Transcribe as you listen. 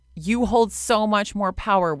You hold so much more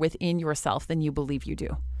power within yourself than you believe you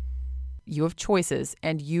do. You have choices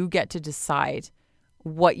and you get to decide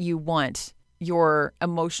what you want your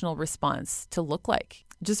emotional response to look like.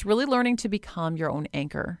 Just really learning to become your own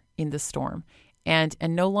anchor in the storm and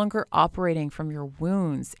no longer operating from your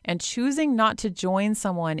wounds and choosing not to join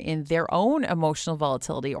someone in their own emotional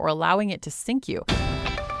volatility or allowing it to sink you.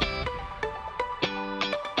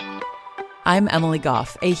 I'm Emily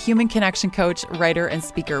Goff, a human connection coach, writer, and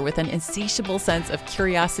speaker with an insatiable sense of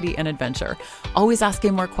curiosity and adventure, always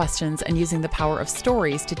asking more questions and using the power of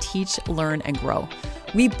stories to teach, learn, and grow.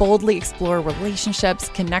 We boldly explore relationships,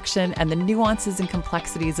 connection, and the nuances and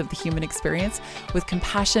complexities of the human experience with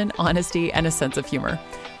compassion, honesty, and a sense of humor.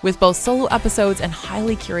 With both solo episodes and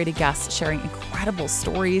highly curated guests sharing incredible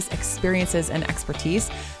stories, experiences, and expertise,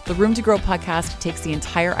 the Room to Grow podcast takes the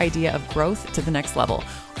entire idea of growth to the next level,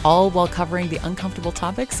 all while covering the uncomfortable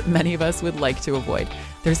topics many of us would like to avoid.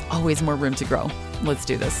 There's always more room to grow. Let's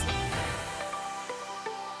do this.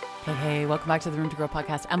 Hey, welcome back to the Room to Grow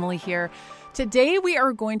podcast. Emily here. Today we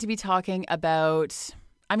are going to be talking about,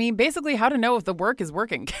 basically how to know if the work is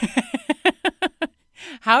working.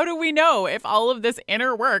 How do we know if all of this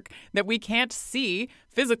inner work that we can't see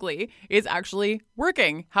physically is actually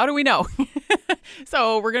working? How do we know?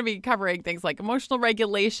 So we're going to be covering things like emotional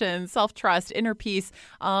regulation, self-trust, inner peace,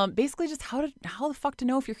 basically just how the fuck to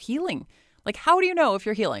know if you're healing. Like, how do you know if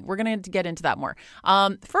you're healing? We're going to get into that more.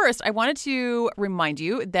 First, I wanted to remind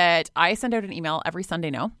you that I send out an email every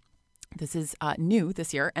Sunday now. This is new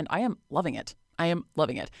this year, and I am loving it.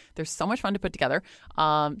 They're so much fun to put together.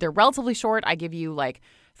 They're relatively short. I give you like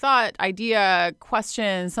thought, idea,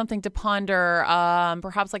 question, something to ponder,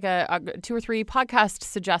 perhaps like a 2 or 3 podcast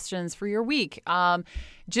suggestions for your week.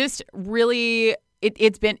 Just really,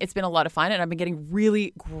 it's been a lot of fun, and I've been getting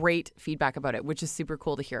really great feedback about it, which is super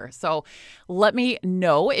cool to hear. So let me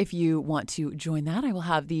know if you want to join that. I will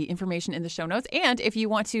have the information in the show notes. And if you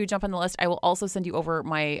want to jump on the list, I will also send you over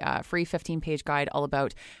my free 15-page guide all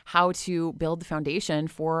about how to build the foundation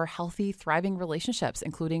for healthy, thriving relationships,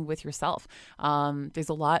 including with yourself. There's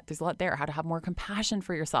a lot there, how to have more compassion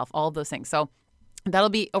for yourself, all of those things. So that'll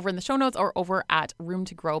be over in the show notes or over at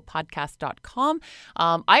roomtogrowpodcast.com.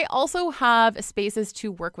 I also have spaces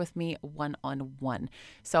to work with me one-on-one.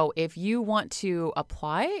 So if you want to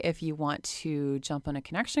apply, if you want to jump on a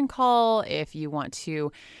connection call, if you want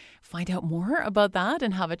to find out more about that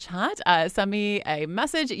and have a chat, send me a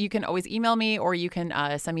message. You can always email me, or you can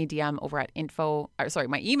send me a DM over at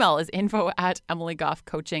my email is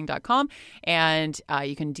info@emilygoffcoaching.com. And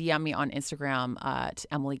you can DM me on Instagram at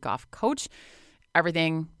emilygoffcoach.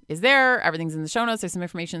 Everything is there. Everything's in the show notes. There's some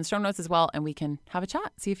information in the show notes as well, and we can have a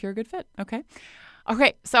chat, see if you're a good fit. Okay.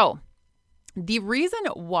 So the reason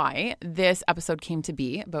why this episode came to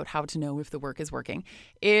be about how to know if the work is working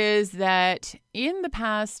is that in the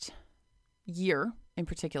past year in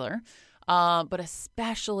particular, but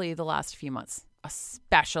especially the last few months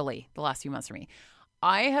for me,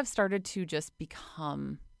 I have started to just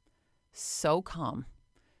become so calm,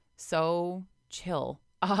 so chill,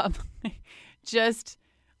 just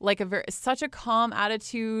like such a calm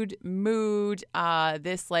attitude, mood,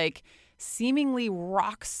 this like seemingly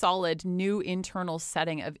rock solid new internal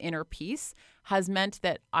setting of inner peace has meant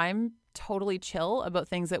that I'm totally chill about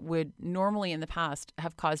things that would normally in the past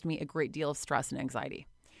have caused me a great deal of stress and anxiety.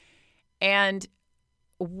 And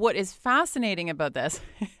what is fascinating about this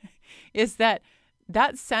is that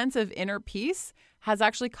sense of inner peace has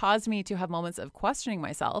actually caused me to have moments of questioning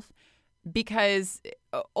myself, because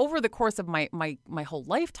over the course of my whole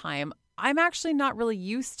lifetime, I'm actually not really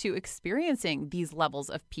used to experiencing these levels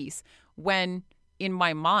of peace when in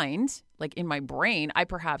my mind, like in my brain, I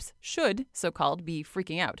perhaps should, so-called, be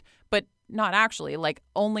freaking out, but not actually, like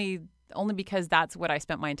only because that's what I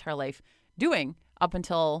spent my entire life doing up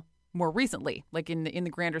until more recently, like in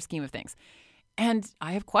the grander scheme of things. And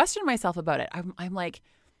I have questioned myself about it. I'm like,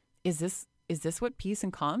 is this what peace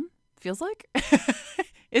and calm feels like?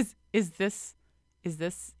 Is this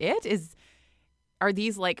it? Are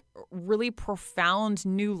these like really profound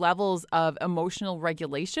new levels of emotional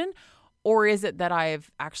regulation? Or is it that I've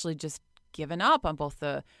actually just given up on both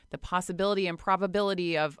the possibility and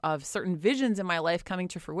probability of certain visions in my life coming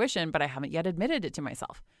to fruition, but I haven't yet admitted it to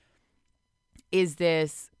myself? Is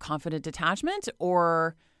this confident detachment,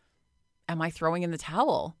 or am I throwing in the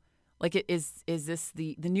towel? Like, is this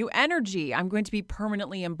the new energy I'm going to be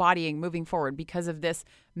permanently embodying moving forward because of this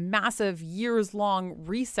massive years-long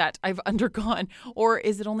reset I've undergone? Or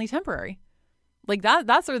is it only temporary? Like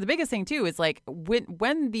that's sort of the biggest thing too, is like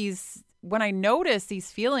when I notice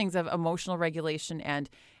these feelings of emotional regulation and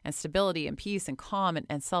stability and peace and calm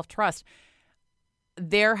and self-trust,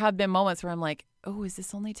 there have been moments where I'm like, oh, is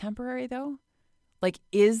this only temporary though? Like,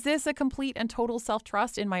 is this a complete and total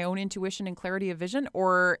self-trust in my own intuition and clarity of vision?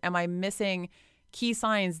 Or am I missing key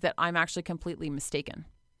signs that I'm actually completely mistaken?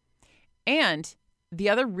 And the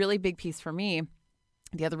other really big piece for me,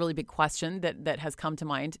 the other really big question that has come to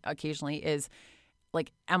mind occasionally is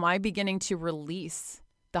like, am I beginning to release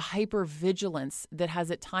the hypervigilance that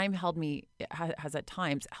has at times held me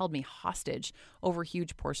hostage over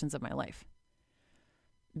huge portions of my life?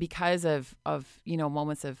 Because of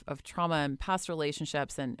moments of trauma and past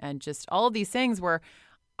relationships and just all of these things where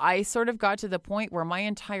I sort of got to the point where my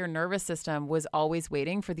entire nervous system was always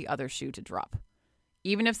waiting for the other shoe to drop.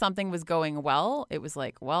 Even if something was going well, it was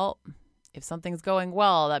like, well, if something's going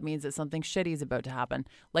well, that means that something shitty is about to happen.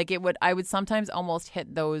 Like I would sometimes almost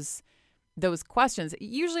hit those questions,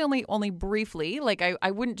 usually only briefly. Like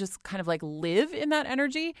I wouldn't just kind of like live in that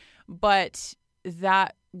energy, but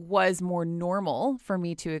that was more normal for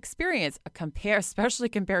me to experience, especially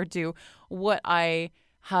compared to what I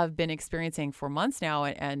have been experiencing for months now.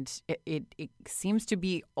 And it seems to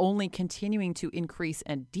be only continuing to increase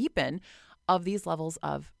and deepen of these levels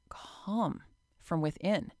of calm from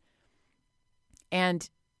within. And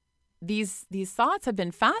these thoughts have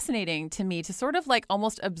been fascinating to me to sort of like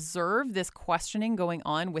almost observe this questioning going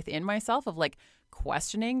on within myself of like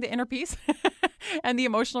questioning the inner peace and the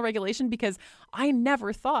emotional regulation, because I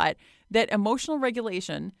never thought that emotional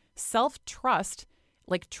regulation, self-trust,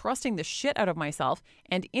 like trusting the shit out of myself,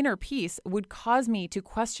 and inner peace would cause me to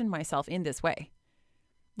question myself in this way.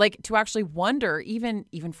 Like to actually wonder, even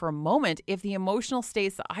for a moment, if the emotional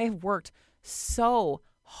states that I have worked so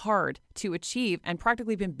hard to achieve and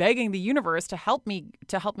practically been begging the universe to help me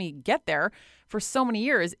get there for so many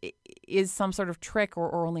years is some sort of trick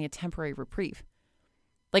or only a temporary reprieve.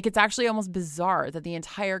 Like it's actually almost bizarre that the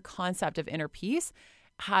entire concept of inner peace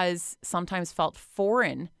has sometimes felt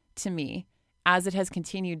foreign to me as it has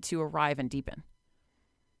continued to arrive and deepen.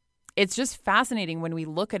 It's just fascinating when we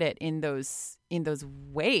look at it in those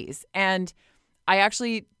ways. And I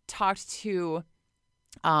actually talked to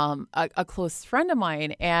a close friend of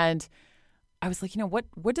mine, and I was like,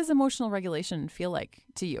 what does emotional regulation feel like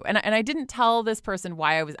to you? And I didn't tell this person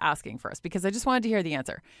why I was asking first, because I just wanted to hear the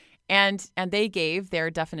answer. And they gave their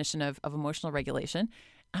definition of emotional regulation.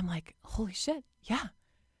 I'm like, holy shit, yeah,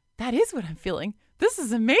 that is what I'm feeling. This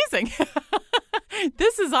is amazing.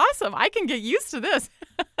 This is awesome. I can get used to this.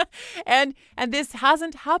 And this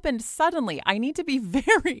hasn't happened suddenly. I need to be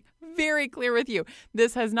very, very clear with you.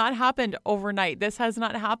 This has not happened overnight. This has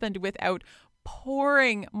not happened without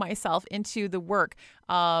pouring myself into the work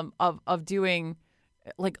of doing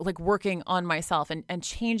like working on myself and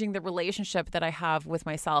changing the relationship that I have with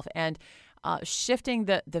myself, and shifting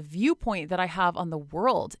the viewpoint that I have on the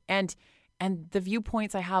world and the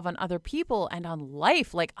viewpoints I have on other people and on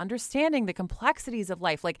life, like understanding the complexities of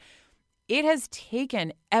life. Like it has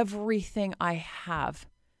taken everything I have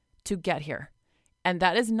to get here. And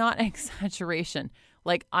that is not an exaggeration.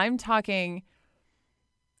 Like I'm talking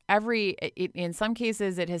in some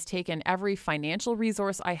cases, it has taken every financial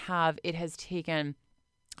resource I have. It has taken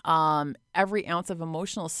every ounce of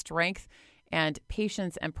emotional strength and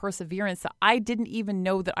patience and perseverance that I didn't even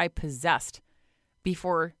know that I possessed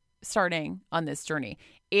before starting on this journey.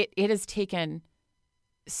 It has taken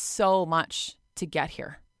so much to get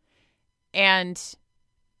here. And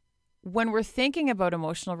when we're thinking about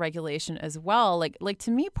emotional regulation as well, like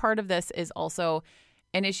to me, part of this is also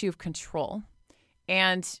an issue of control,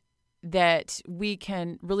 and that we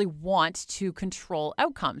can really want to control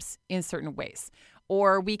outcomes in certain ways.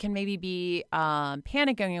 Or we can maybe be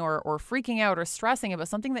panicking or freaking out or stressing about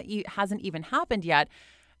something that hasn't even happened yet,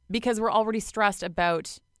 because we're already stressed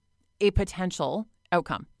about a potential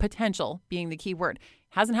outcome. Potential being the key word.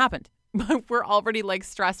 Hasn't happened, but we're already like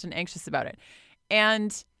stressed and anxious about it.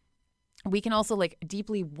 And we can also like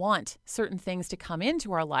deeply want certain things to come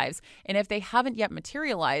into our lives. And if they haven't yet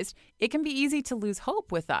materialized, it can be easy to lose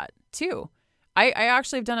hope with that too. I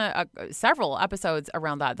actually have done several episodes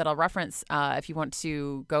around that I'll reference if you want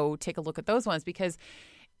to go take a look at those ones, because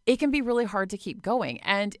it can be really hard to keep going.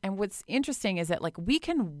 And what's interesting is that like we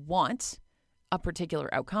can want a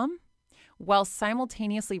particular outcome while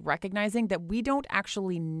simultaneously recognizing that we don't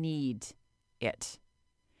actually need it.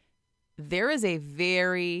 There is a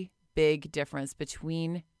very big difference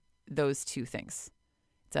between those two things.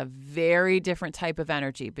 It's a very different type of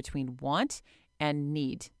energy between want and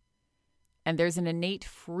need. And there's an innate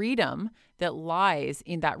freedom that lies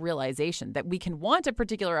in that realization that we can want a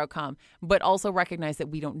particular outcome, but also recognize that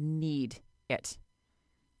we don't need it.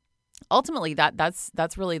 ultimately,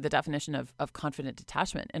 that's really the definition of confident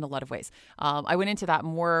detachment in a lot of ways. I went into that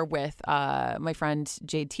more with my friend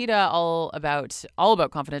Jade Tita, all about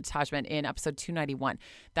confident detachment in episode 291.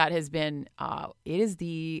 That has been it is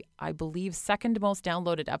the, I believe, second most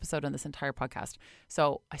downloaded episode on this entire podcast.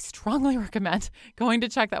 So I strongly recommend going to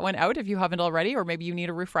check that one out if you haven't already, or maybe you need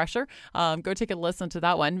a refresher. Go take a listen to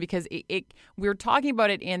that one, because we're talking about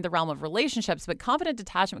it in the realm of relationships, but confident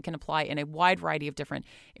detachment can apply in a wide variety of different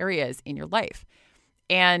areas in your life.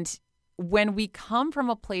 And when we come from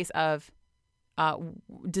a place of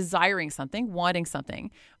desiring something, wanting something,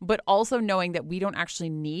 but also knowing that we don't actually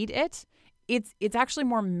need it, it's actually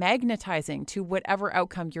more magnetizing to whatever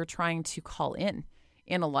outcome you're trying to call in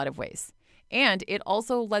a lot of ways. And it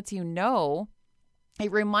also lets you know,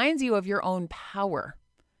 it reminds you of your own power,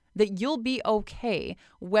 that you'll be okay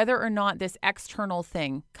whether or not this external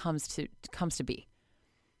thing comes to be.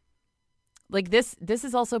 Like this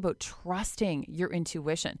is also about trusting your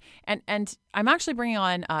intuition. And I'm actually bringing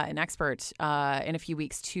on an expert in a few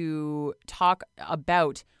weeks to talk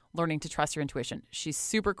about learning to trust your intuition. She's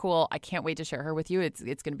super cool. I can't wait to share her with you. It's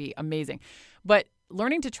going to be amazing. But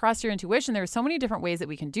learning to trust your intuition, there are so many different ways that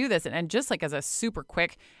we can do this. And just like as a super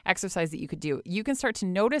quick exercise that you could do, you can start to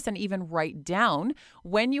notice and even write down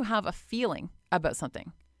when you have a feeling about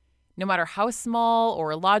something. No matter how small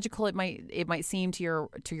or illogical it might seem to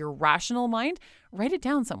your rational mind, write it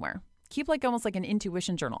down somewhere. Keep almost like an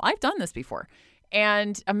intuition journal. I've done this before,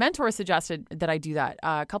 and a mentor suggested that I do that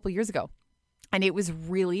a couple years ago, and it was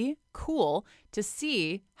really cool to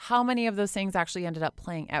see how many of those things actually ended up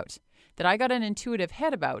playing out that I got an intuitive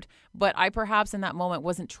hit about, but I perhaps in that moment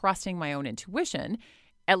wasn't trusting my own intuition.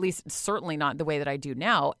 At least certainly not the way that I do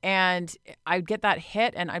now. And I'd get that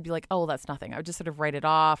hit and I'd be like, oh, well, that's nothing. I would just sort of write it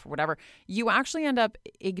off or whatever. You actually end up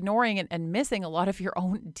ignoring and missing a lot of your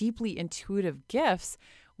own deeply intuitive gifts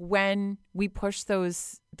when we push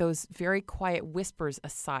those very quiet whispers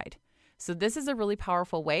aside. So this is a really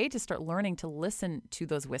powerful way to start learning to listen to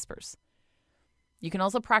those whispers. You can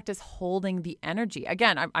also practice holding the energy.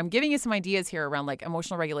 Again, I'm giving you some ideas here around like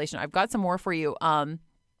emotional regulation. I've got some more for you.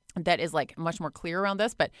 That is like much more clear around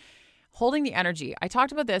this, but holding the energy. I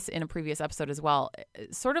talked about this in a previous episode as well,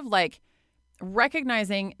 sort of like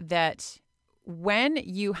recognizing that when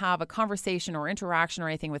you have a conversation or interaction or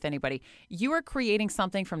anything with anybody, you are creating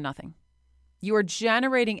something from nothing. You are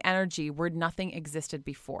generating energy where nothing existed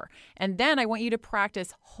before. And then I want you to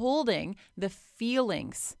practice holding the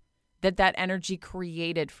feelings that energy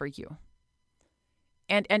created for you.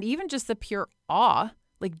 And even just the pure awe,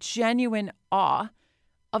 like genuine awe,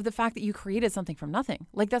 of the fact that you created something from nothing.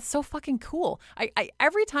 Like, that's so fucking cool. I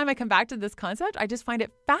every time I come back to this concept, I just find it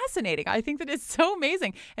fascinating. I think that it's so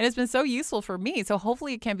amazing and it's been so useful for me. So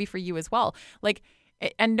hopefully it can be for you as well. Like,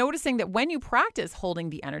 and noticing that when you practice holding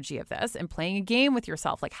the energy of this and playing a game with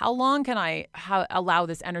yourself, like how long can I allow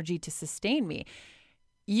this energy to sustain me?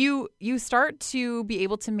 You start to be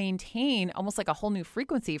able to maintain almost like a whole new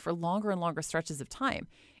frequency for longer and longer stretches of time.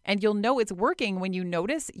 And you'll know it's working when you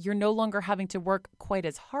notice you're no longer having to work quite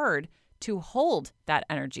as hard to hold that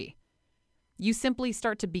energy. You simply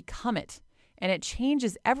start to become it, and it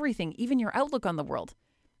changes everything, even your outlook on the world.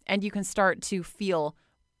 And you can start to feel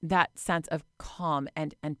that sense of calm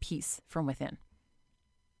and peace from within.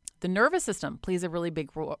 The nervous system plays a really big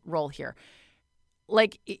role here.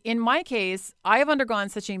 Like in my case, I have undergone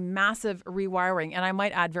such a massive rewiring, and I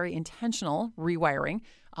might add very intentional rewiring.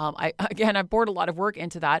 I've poured a lot of work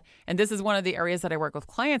into that. And this is one of the areas that I work with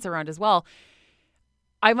clients around as well.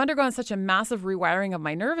 I've undergone such a massive rewiring of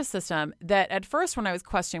my nervous system that at first when I was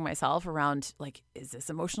questioning myself around like, is this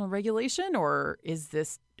emotional regulation or is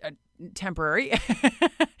this temporary?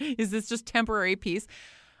 Is this just temporary peace?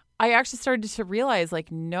 I actually started to realize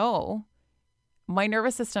like, no, my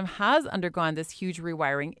nervous system has undergone this huge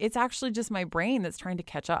rewiring. It's actually just my brain that's trying to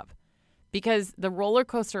catch up. Because the roller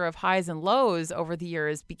coaster of highs and lows over the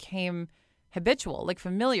years became habitual, like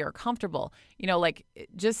familiar, comfortable, like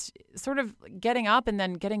just sort of getting up and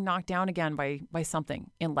then getting knocked down again by something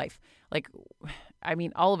in life. Like, I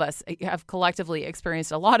mean, all of us have collectively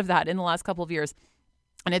experienced a lot of that in the last couple of years.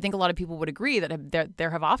 And I think a lot of people would agree that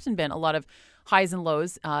there have often been a lot of highs and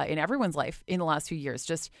lows in everyone's life in the last few years.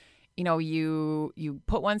 Just, you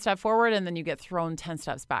put one step forward and then you get thrown 10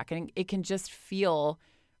 steps back. And it can just feel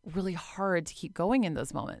really hard to keep going in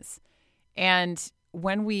those moments. And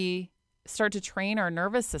when we start to train our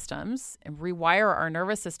nervous systems and rewire our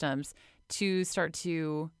nervous systems to start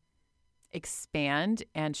to expand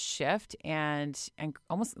and shift and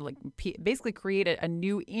almost like basically create a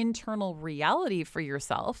new internal reality for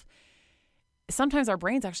yourself, sometimes our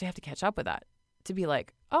brains actually have to catch up with that to be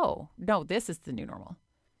like, oh, no, this is the new normal.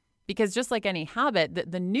 Because just like any habit,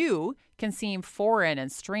 the new can seem foreign and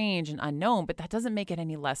strange and unknown, but that doesn't make it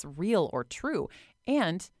any less real or true.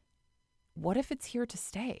 And what if it's here to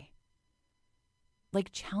stay?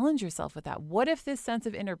 Like, challenge yourself with that. What if this sense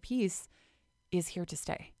of inner peace is here to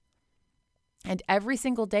stay? And every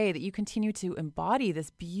single day that you continue to embody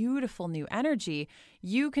this beautiful new energy,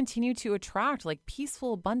 you continue to attract like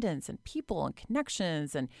peaceful abundance and people and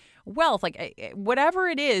connections and wealth, like whatever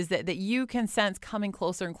it is that you can sense coming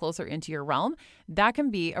closer and closer into your realm, that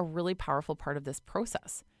can be a really powerful part of this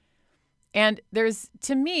process. And there's,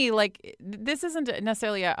 to me, like, this isn't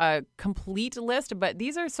necessarily a complete list, but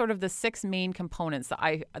these are sort of the 6 main components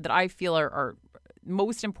that I feel are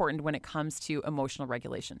most important when it comes to emotional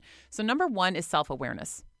regulation. So number 1 is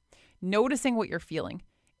self-awareness, noticing what you're feeling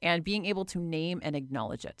and being able to name and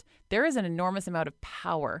acknowledge it. There is an enormous amount of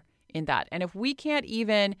power in that. And if we can't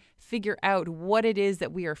even figure out what it is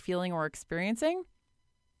that we are feeling or experiencing,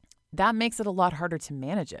 that makes it a lot harder to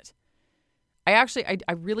manage it. I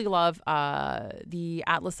really love the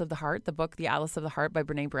Atlas of the Heart, the book, The Atlas of the Heart by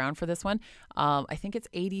Brené Brown for this one. I think it's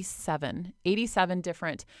 87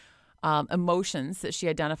 different emotions that she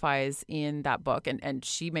identifies in that book. And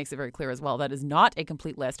she makes it very clear as well. That is not a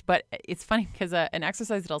complete list, but it's funny because an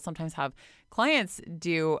exercise that I'll sometimes have clients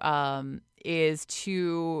do is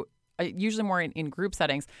to, usually more in group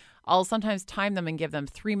settings, I'll sometimes time them and give them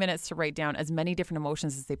 3 minutes to write down as many different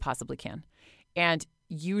emotions as they possibly can. And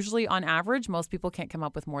usually on average, most people can't come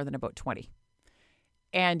up with more than about 20.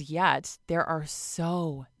 And yet there are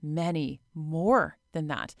so many more than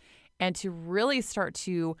that. And to really start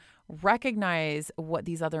to recognize what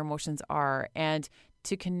these other emotions are and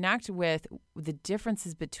to connect with the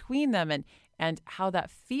differences between them and how that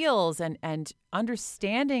feels and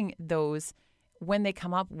understanding those when they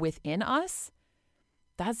come up within us,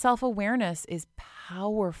 that self-awareness is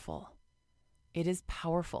powerful. It is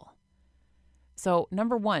powerful. So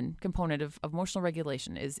number 1 component of emotional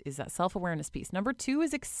regulation is that self-awareness piece. Number 2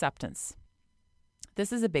 is acceptance.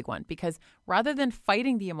 This is a big one because rather than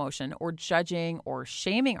fighting the emotion or judging or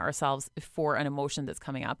shaming ourselves for an emotion that's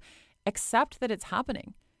coming up, accept that it's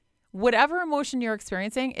happening. Whatever emotion you're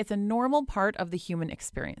experiencing, it's a normal part of the human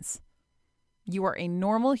experience. You are a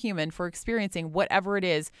normal human for experiencing whatever it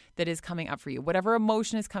is that is coming up for you. Whatever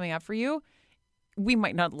emotion is coming up for you, we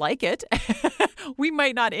might not like it. We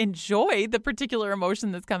might not enjoy the particular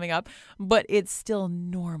emotion that's coming up, but it's still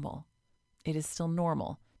normal. It is still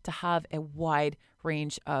normal to have a wide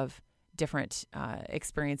range of different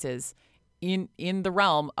experiences in the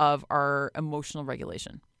realm of our emotional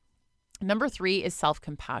regulation. Number 3 is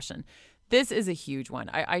self-compassion. This is a huge one.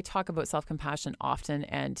 I talk about self-compassion often,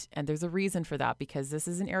 and there's a reason for that because this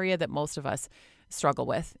is an area that most of us struggle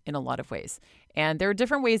with in a lot of ways. And there are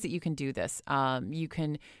different ways that you can do this. You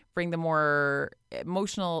can bring the more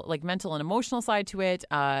emotional, like mental and emotional side to it.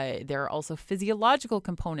 There are also physiological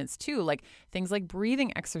components too, like things like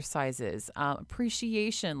breathing exercises,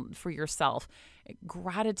 appreciation for yourself,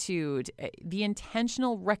 gratitude, the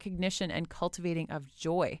intentional recognition and cultivating of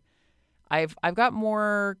joy. I've got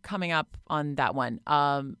more coming up on that one,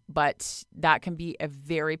 but that can be a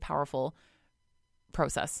very powerful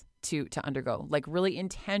process to undergo, like really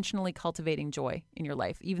intentionally cultivating joy in your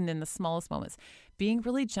life, even in the smallest moments, being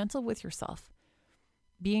really gentle with yourself,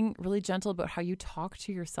 being really gentle about how you talk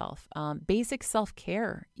to yourself, basic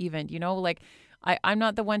self-care even, like I'm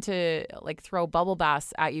not the one to like throw bubble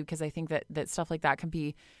baths at you because I think that stuff like that can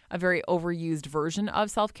be a very overused version of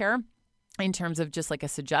self-care. In terms of just like a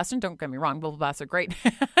suggestion, don't get me wrong, bubble baths are great,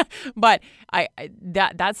 but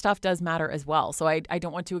that stuff does matter as well. So I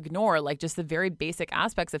don't want to ignore like just the very basic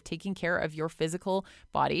aspects of taking care of your physical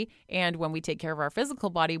body. And when we take care of our physical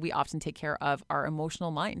body, we often take care of our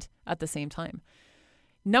emotional mind at the same time.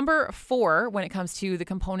 Number 4, when it comes to the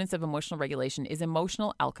components of emotional regulation, is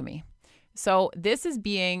emotional alchemy. So this is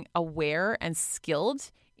being aware and skilled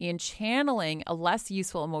in channeling a less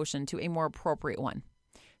useful emotion to a more appropriate one.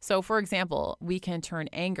 So, for example, we can turn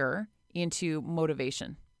anger into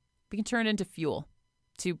motivation. We can turn it into fuel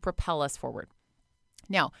to propel us forward.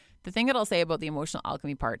 Now, the thing that I'll say about the emotional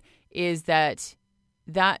alchemy part is that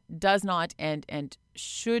does not and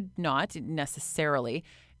should not necessarily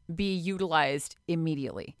be utilized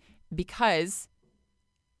immediately because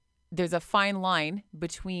there's a fine line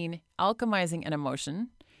between alchemizing an emotion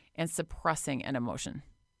and suppressing an emotion.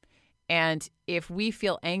 And if we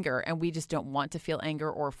feel anger and we just don't want to feel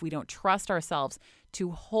anger, or if we don't trust ourselves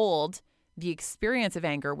to hold the experience of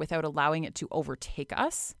anger without allowing it to overtake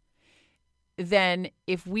us, then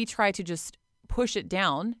if we try to just push it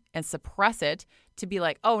down and suppress it to be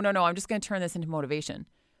like, oh, no, I'm just going to turn this into motivation,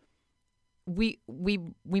 we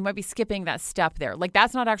might be skipping that step there. Like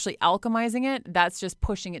that's not actually alchemizing it. That's just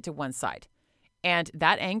pushing it to one side. And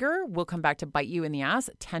that anger will come back to bite you in the ass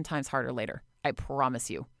 10 times harder later. I promise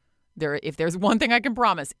you. If there's one thing I can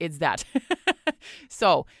promise, it's that.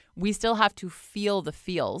 So we still have to feel the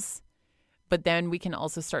feels, but then we can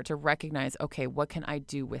also start to recognize, okay, what can I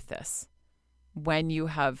do with this? When you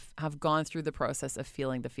have gone through the process of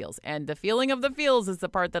feeling the feels. And the feeling of the feels is the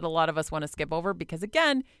part that a lot of us want to skip over because,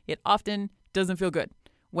 again, it often doesn't feel good.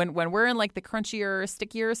 When we're in like the crunchier,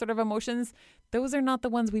 stickier sort of emotions, those are not the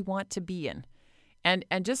ones we want to be in. And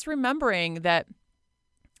just remembering that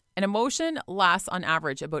an emotion lasts on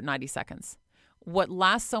average about 90 seconds. What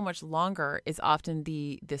lasts so much longer is often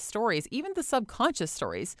the stories, even the subconscious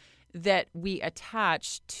stories that we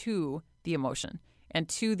attach to the emotion and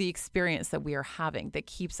to the experience that we are having that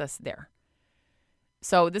keeps us there.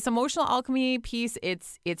 So this emotional alchemy piece,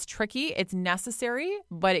 it's tricky, it's necessary,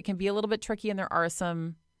 but it can be a little bit tricky, and there are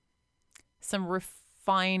some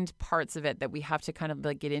refined parts of it that we have to kind of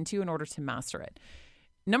like get into in order to master it.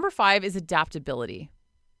 Number 5 is adaptability.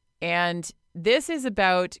 And this is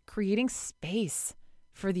about creating space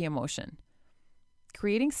for the emotion,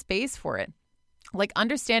 creating space for it. Like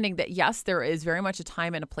understanding that, yes, there is very much a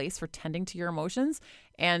time and a place for tending to your emotions.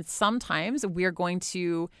 And sometimes we're going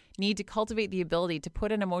to need to cultivate the ability to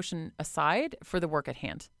put an emotion aside for the work at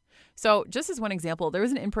hand. So just as one example, there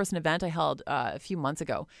was an in-person event I held a few months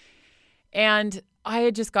ago. And I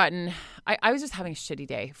had just I was just having a shitty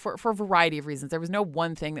day for a variety of reasons. There was no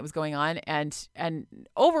one thing that was going on. And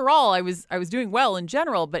overall, I was doing well in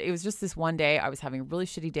general, but it was just this one day I was having a really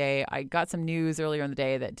shitty day. I got some news earlier in the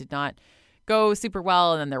day that did not go super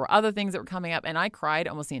well. And then there were other things that were coming up, and I cried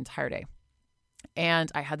almost the entire day. And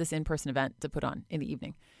I had this in-person event to put on in the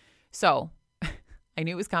evening. So I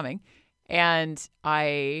knew it was coming. And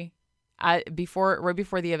right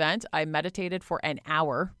before the event, I meditated for an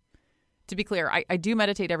hour. To be clear, I do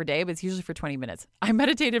meditate every day, but it's usually for 20 minutes. I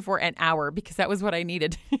meditated for an hour because that was what I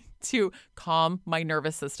needed to calm my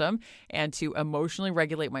nervous system and to emotionally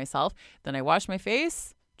regulate myself. Then I washed my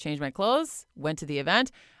face, changed my clothes, went to the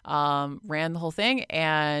event, ran the whole thing.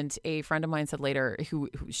 And a friend of mine said later, who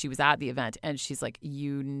she was at the event, and she's like,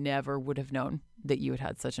 you never would have known that you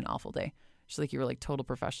had such an awful day. She's like, you were like total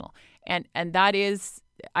professional. And that is,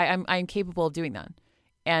 I'm capable of doing that.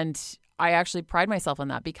 And I actually pride myself on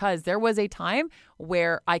that because there was a time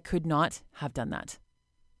where I could not have done that.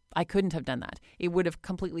 I couldn't have done that. It would have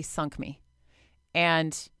completely sunk me.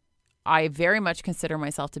 And I very much consider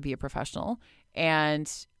myself to be a professional.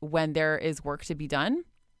 And when there is work to be done,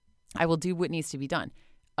 I will do what needs to be done.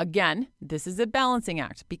 Again, this is a balancing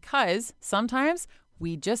act because sometimes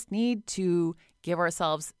we just need to give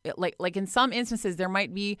ourselves, like in some instances, there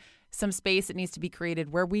might be some space that needs to be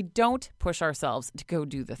created where we don't push ourselves to go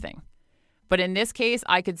do the thing. But in this case,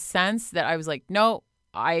 I could sense that I was like, no,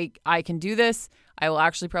 I can do this. I will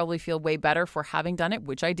actually probably feel way better for having done it,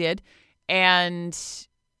 which I did. And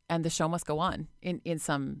the show must go on in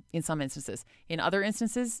some instances. In other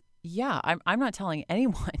instances, yeah, I'm not telling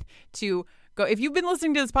anyone to go. If you've been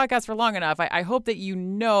listening to this podcast for long enough, I hope that you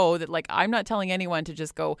know that like I'm not telling anyone to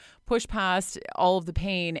just go push past all of the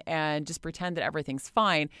pain and just pretend that everything's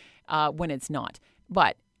fine when it's not.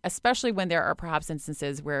 But especially when there are perhaps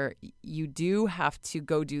instances where you do have to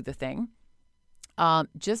go do the thing,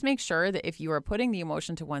 just make sure that if you are putting the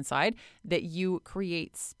emotion to one side, that you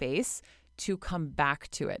create space to come back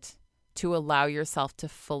to it, to allow yourself to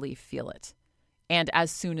fully feel it, and as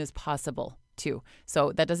soon as possible too.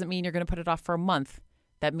 So that doesn't mean you're going to put it off for a month.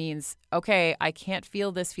 That means, okay, I can't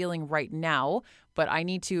feel this feeling right now, but I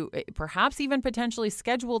need to perhaps even potentially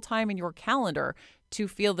schedule time in your calendar to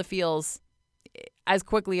feel the feels as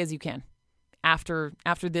quickly as you can after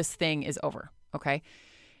this thing is over, okay?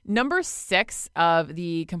 Number 6 of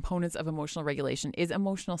the components of emotional regulation is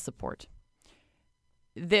emotional support.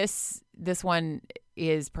 This one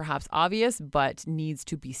is perhaps obvious, but needs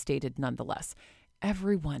to be stated nonetheless.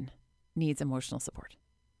 Everyone needs emotional support.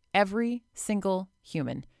 Every single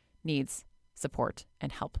human needs support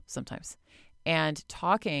and help sometimes. And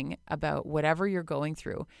talking about whatever you're going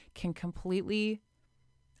through can completely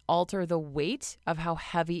alter the weight of how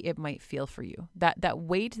heavy it might feel for you. That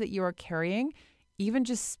weight that you are carrying, even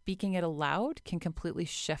just speaking it aloud, can completely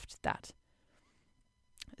shift that.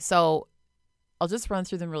 So I'll just run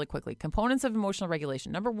through them really quickly. Components of emotional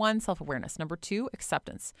regulation. Number 1, self-awareness. Number 2,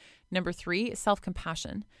 acceptance. Number 3,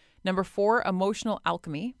 self-compassion. Number 4, emotional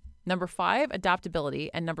alchemy. Number 5, adaptability.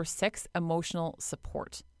 And number 6, emotional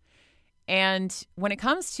support. And when it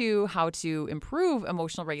comes to how to improve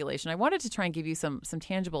emotional regulation, I wanted to try and give you some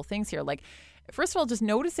tangible things here. Like, first of all, just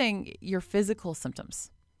noticing your physical symptoms.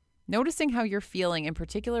 Noticing how you're feeling in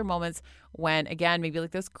particular moments when, again, maybe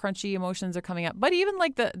like those crunchy emotions are coming up, but even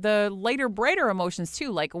like the lighter, brighter emotions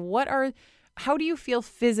too. Like how do you feel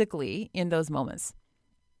physically in those moments?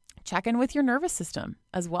 Check in with your nervous system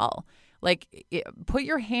as well. Like put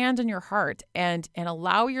your hand on your heart and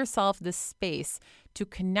allow yourself this space to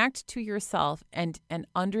connect to yourself and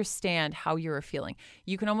understand how you're feeling.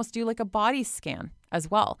 You can almost do like a body scan as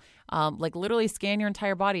well. Like literally scan your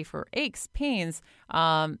entire body for aches, pains,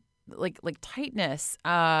 like tightness.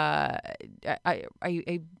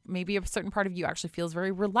 Maybe a certain part of you actually feels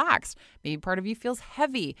very relaxed. Maybe part of you feels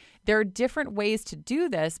heavy. There are different ways to do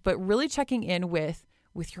this, but really checking in with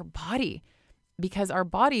your body, because our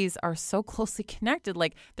bodies are so closely connected.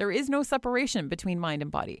 Like there is no separation between mind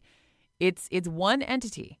and body. It's one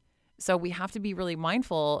entity. So we have to be really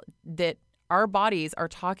mindful that our bodies are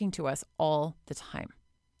talking to us all the time.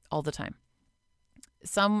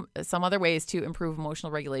 Some other ways to improve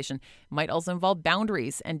emotional regulation might also involve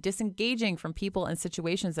boundaries and disengaging from people and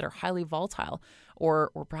situations that are highly volatile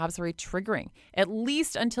or perhaps very triggering, at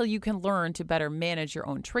least until you can learn to better manage your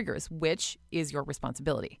own triggers, which is your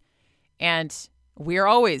responsibility. And we are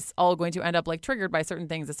always all going to end up like triggered by certain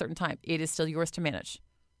things at a certain time. It is still yours to manage.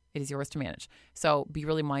 It is yours to manage. So be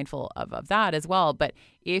really mindful of that as well. But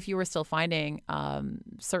if you are still finding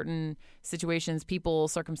certain situations, people,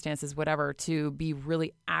 circumstances, whatever, to be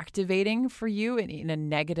really activating for you in a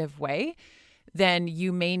negative way, then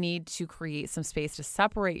you may need to create some space to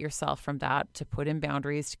separate yourself from that, to put in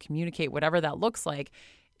boundaries, to communicate whatever that looks like,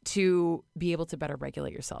 to be able to better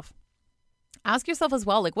regulate yourself. Ask yourself as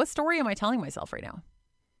well, like, what story am I telling myself right now?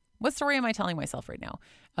 What story am I telling myself right now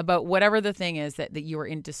about whatever the thing is that you are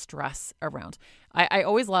in distress around? I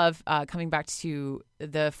always love coming back to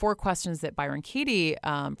the 4 questions that Byron Katie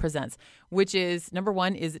presents, which is, number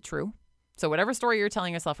 1, is it true? So whatever story you're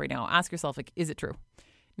telling yourself right now, ask yourself, like, is it true?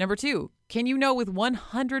 Number 2, can you know with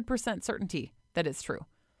 100% certainty that it's true?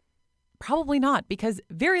 Probably not, because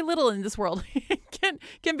very little in this world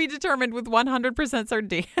can be determined with 100%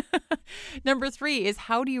 certainty. Number 3 is,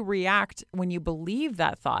 how do you react when you believe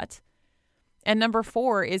that thought? And number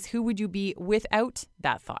 4 is, who would you be without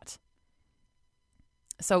that thought?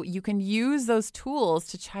 So you can use those tools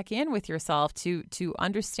to check in with yourself to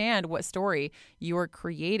understand what story you are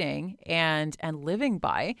creating and living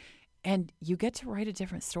by, and you get to write a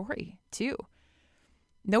different story too.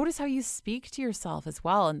 Notice how you speak to yourself as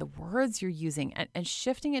well, and the words you're using, and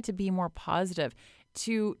shifting it to be more positive,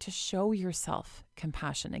 to show yourself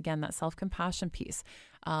compassion. Again, that self-compassion piece.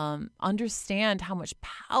 Understand how much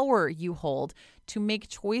power you hold to make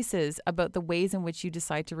choices about the ways in which you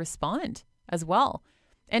decide to respond as well.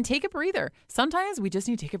 And take a breather. Sometimes we just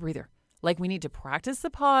need to take a breather. Like, we need to practice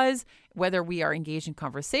the pause, whether we are engaged in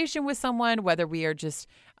conversation with someone, whether we just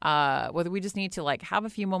need to like have a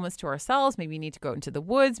few moments to ourselves. Maybe you need to go into the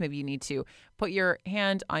woods. Maybe you need to put your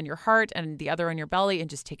hand on your heart and the other on your belly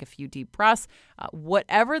and just take a few deep breaths,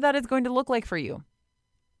 whatever that is going to look like for you.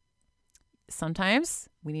 Sometimes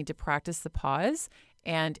we need to practice the pause,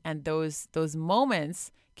 and those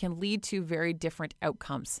moments can lead to very different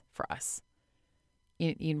outcomes for us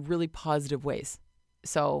in really positive ways.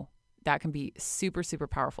 So that can be super, super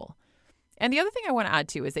powerful. And the other thing I want to add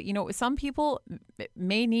too is that, some people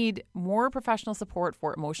may need more professional support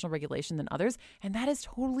for emotional regulation than others, and that is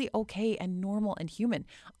totally okay and normal and human.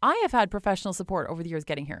 I have had professional support over the years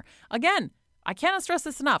getting here. Again, I cannot stress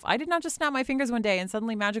this enough. I did not just snap my fingers one day and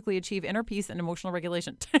suddenly magically achieve inner peace and emotional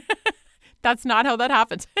regulation. That's not how that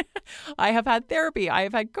happened. I have had therapy. I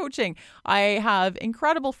have had coaching. I have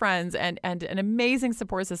incredible friends and an amazing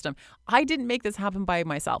support system. I didn't make this happen by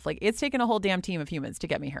myself. Like, it's taken a whole damn team of humans to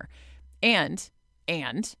get me here. And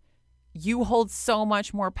you hold so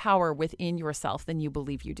much more power within yourself than you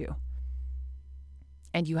believe you do.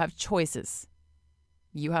 And you have choices.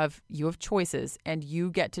 You have choices, and you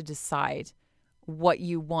get to decide what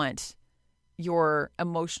you want your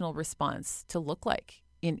emotional response to look like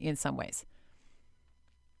in some ways.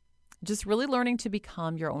 Just really learning to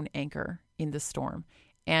become your own anchor in the storm,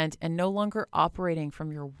 and no longer operating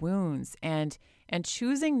from your wounds, and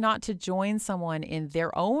choosing not to join someone in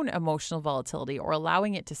their own emotional volatility or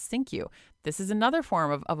allowing it to sink you. This is another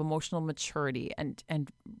form of emotional maturity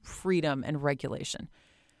and freedom and regulation.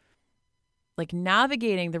 Like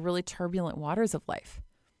navigating the really turbulent waters of life.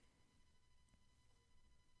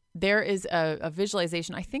 There is a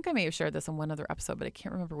visualization. I think I may have shared this on one other episode, but I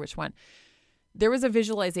can't remember which one. There was a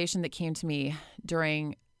visualization that came to me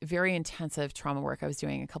during very intensive trauma work I was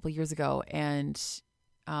doing a couple of years ago. And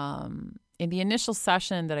in the initial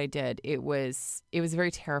session that I did, it was a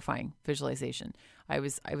very terrifying visualization. I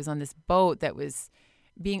was on this boat that was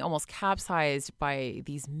being almost capsized by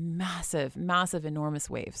these massive, massive, enormous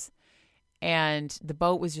waves. And the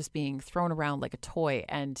boat was just being thrown around like a toy,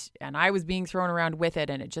 and I was being thrown around with it,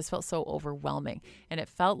 and it just felt so overwhelming. And it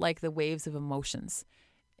felt like the waves of emotions.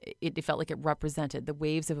 It felt like it represented the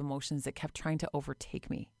waves of emotions that kept trying to overtake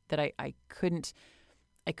me, that I couldn't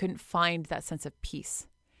find that sense of peace.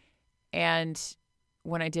 And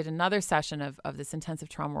when I did another session of this intensive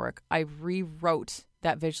trauma work, I rewrote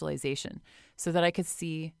that visualization so that I could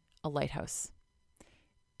see a lighthouse.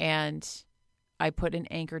 And I put an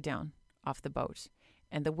anchor down off the boat,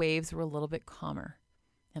 and the waves were a little bit calmer,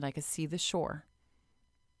 and I could see the shore.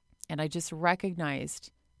 And I just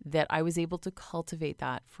recognized that I was able to cultivate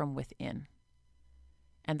that from within.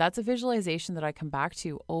 And that's a visualization that I come back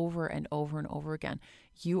to over and over and over again.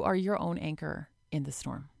 You are your own anchor in the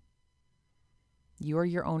storm. You are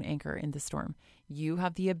your own anchor in the storm. You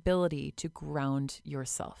have the ability to ground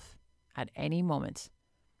yourself at any moment.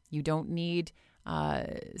 You don't need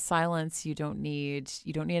silence. You don't need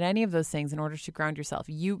any of those things in order to ground yourself.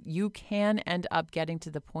 You can end up getting to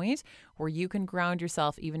the point where you can ground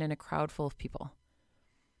yourself even in a crowd full of people.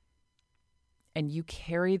 And you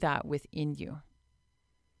carry that within you.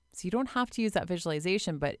 So you don't have to use that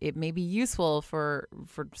visualization, but it may be useful for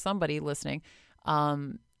somebody listening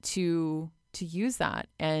to use that,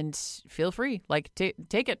 and feel free, like take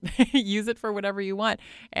it, use it for whatever you want.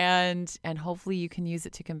 And hopefully you can use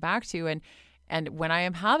it to come back to. And when I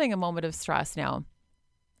am having a moment of stress now,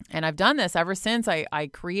 and I've done this ever since I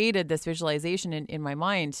created this visualization in my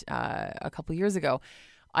mind a couple years ago,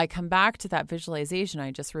 I come back to that visualization.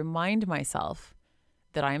 I just remind myself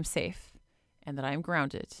that I am safe and that I am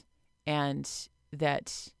grounded, and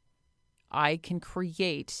that I can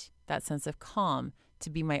create that sense of calm to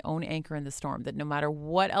be my own anchor in the storm, that no matter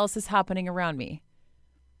what else is happening around me,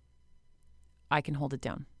 I can hold it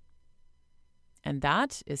down. And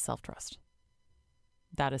that is self-trust.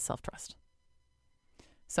 That is self-trust.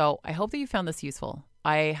 So I hope that you found this useful.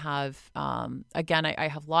 I have, again, I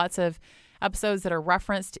have lots of episodes that are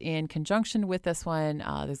referenced in conjunction with this one.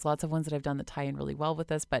 There's lots of ones that I've done that tie in really well with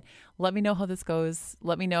this, but let me know how this goes.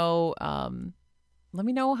 Let me know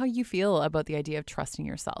how you feel about the idea of trusting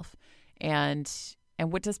yourself, and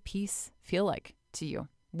what does peace feel like to you?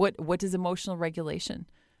 What does emotional regulation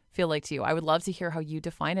feel like to you? I would love to hear how you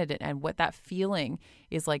define it and what that feeling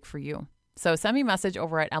is like for you. So send me a message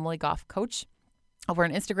over at Emily Goff Coach over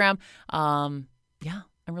on Instagram.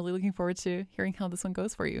 I'm really looking forward to hearing how this one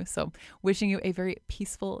goes for you. So wishing you a very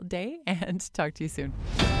peaceful day, and talk to you soon.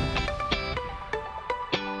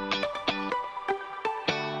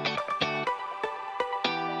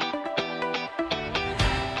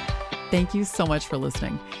 Thank you so much for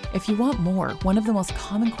listening. If you want more, one of the most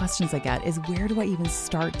common questions I get is, where do I even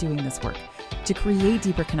start doing this work to create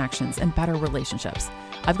deeper connections and better relationships?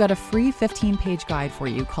 I've got a free 15-page guide for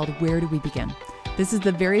you called Where Do We Begin? This is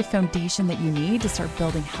the very foundation that you need to start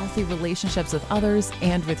building healthy relationships with others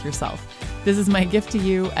and with yourself. This is my gift to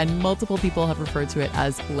you, and multiple people have referred to it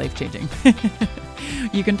as life-changing.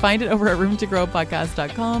 You can find it over at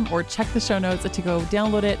roomtogrowpodcast.com, or check the show notes to go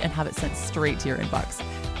download it and have it sent straight to your inbox.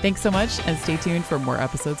 Thanks so much, and stay tuned for more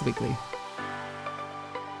episodes weekly.